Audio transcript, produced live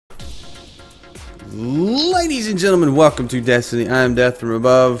Ladies and gentlemen, welcome to Destiny. I am Death from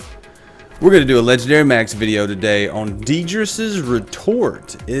above. We're going to do a Legendary Max video today on Deidris'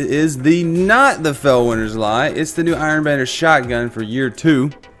 Retort. It is not the Fellwinter's Lie. It's the new Iron Banner shotgun for year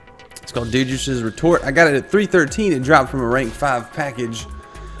 2. It's called Deidris' Retort. I got it at 313. It dropped from a rank 5 package.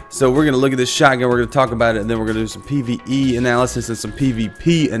 So we're going to look at this shotgun, we're going to talk about it, and then we're going to do some PvE analysis and some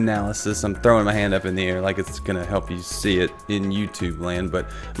PvP analysis. I'm throwing my hand up in the air like it's going to help you see it in YouTube land. But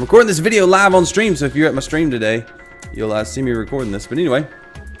I'm recording this video live on stream, so if you're at my stream today, you'll see me recording this. But anyway,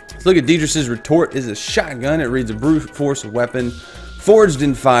 let's look at Deidris' Retort. It's a shotgun. It reads a brute force weapon, forged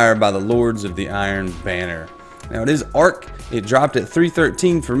in fire by the Lords of the Iron Banner. Now it is arc. It dropped at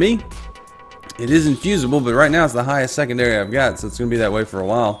 313 for me. It is infusible, but right now it's the highest secondary I've got, so it's going to be that way for a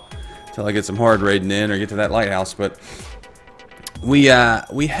while until I get some hard raiding in or get to that lighthouse. But we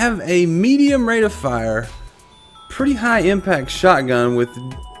have a medium rate of fire, pretty high impact shotgun. With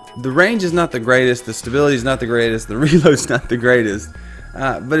the range is not the greatest, the stability is not the greatest, the reload's not the greatest,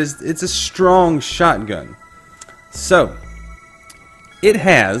 but it's a strong shotgun. So it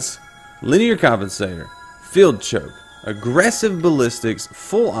has linear compensator, field choke, aggressive ballistics,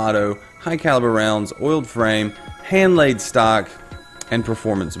 full auto, high caliber rounds, oiled frame, hand laid stock, and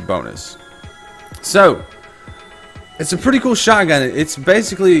performance bonus. So it's a pretty cool shotgun. It's the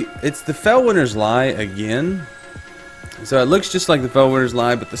Fellwinter's Lie again. So it looks just like the Fellwinter's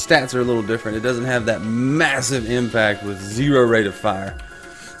Lie, but the stats are a little different. It doesn't have that massive impact with 0 rate of fire.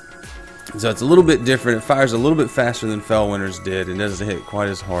 So it's a little bit different. It fires a little bit faster than Fellwinter's did and doesn't hit quite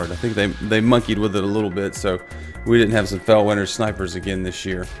as hard. I think they monkeyed with it a little bit, so we didn't have some Fellwinter snipers again this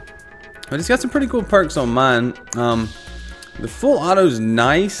year. But it's got some pretty cool perks on mine. The full auto's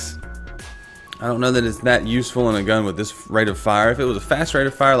nice. I don't know that it's that useful in a gun with this rate of fire. If it was a fast rate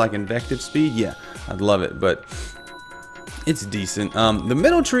of fire like Invective Speed, yeah, I'd love it, but it's decent. The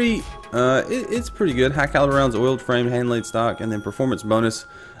middle tree, it's pretty good. High caliber rounds, oiled frame, hand laid stock, and then performance bonus.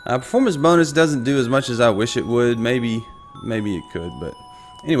 Performance bonus doesn't do as much as I wish it would. Maybe it could, but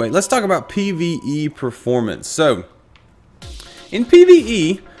anyway, let's talk about PvE performance. So in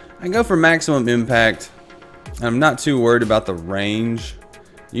PvE, I go for maximum impact. I'm not too worried about the range.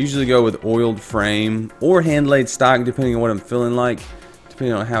 Usually go with oiled frame or hand laid stock, depending on what I'm feeling like,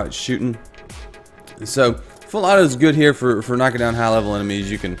 depending on how it's shooting. So full auto is good here for knocking down high level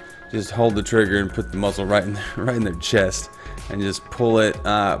enemies. You can just hold the trigger and put the muzzle right in their chest and just pull it.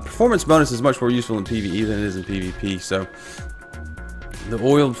 Performance bonus is much more useful in PvE than it is in PvP. So the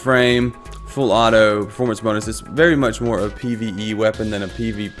oiled frame, full auto, performance bonus, it's very much more a PvE weapon than a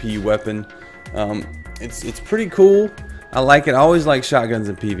PvP weapon. It's pretty cool. I like it. I always like shotguns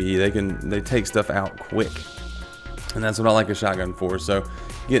in PvE. They take stuff out quick, and that's what I like a shotgun for. So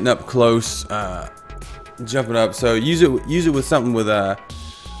getting up close, jumping up. So use it with something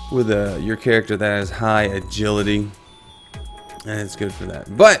with your character that has high agility, and it's good for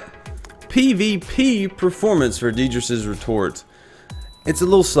that. But PvP performance for Deidris' Retort, it's a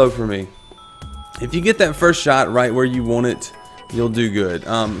little slow for me. If you get that first shot right where you want it, you'll do good.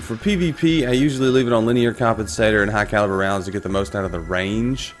 For PvP, I usually leave it on linear compensator and high caliber rounds to get the most out of the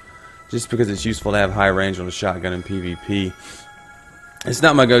range, just because it's useful to have high range on a shotgun in PvP. It's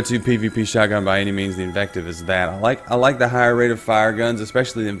not my go-to PvP shotgun by any means. The Invective is that. I like the higher rate of fire guns,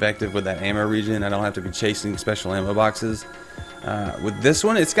 especially the Invective with that ammo regen. I don't have to be chasing special ammo boxes. With this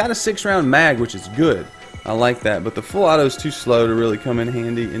one, it's got a 6-round mag, which is good. I like that, but the full auto is too slow to really come in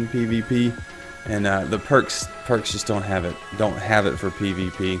handy in PvP. And the perks just don't have it for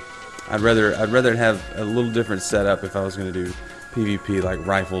PvP. I'd rather have a little different setup if I was going to do PvP, like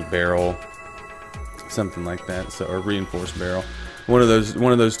rifled barrel, something like that. So, or reinforced barrel, one of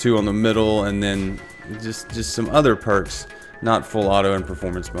those two on the middle, and then just some other perks, not full auto and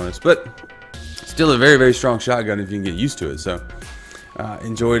performance bonus, but still a very, very strong shotgun if you can get used to it. So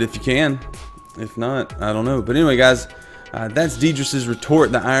enjoy it if you can. If not, I don't know. But anyway, guys. That's Deidris'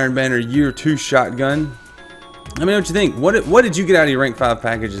 Retort, the Iron Banner Year 2 shotgun. Let me know what you think. What did you get out of your rank 5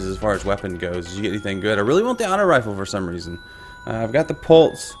 packages as far as weapon goes? Did you get anything good? I really want the auto rifle for some reason. I've got the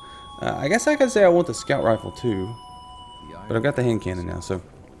Pulse. I guess I could say I want the scout rifle too. But I've got the hand cannon now. So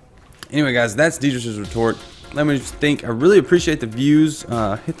anyway, guys, that's Deidris' Retort. Let me know what you think. I really appreciate the views.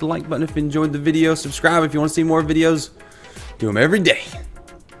 Hit the like button if you enjoyed the video. Subscribe if you want to see more videos. Do them every day.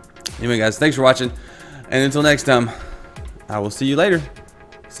 Anyway, guys, thanks for watching. And until next time, I will see you later.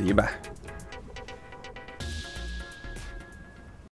 See you, bye.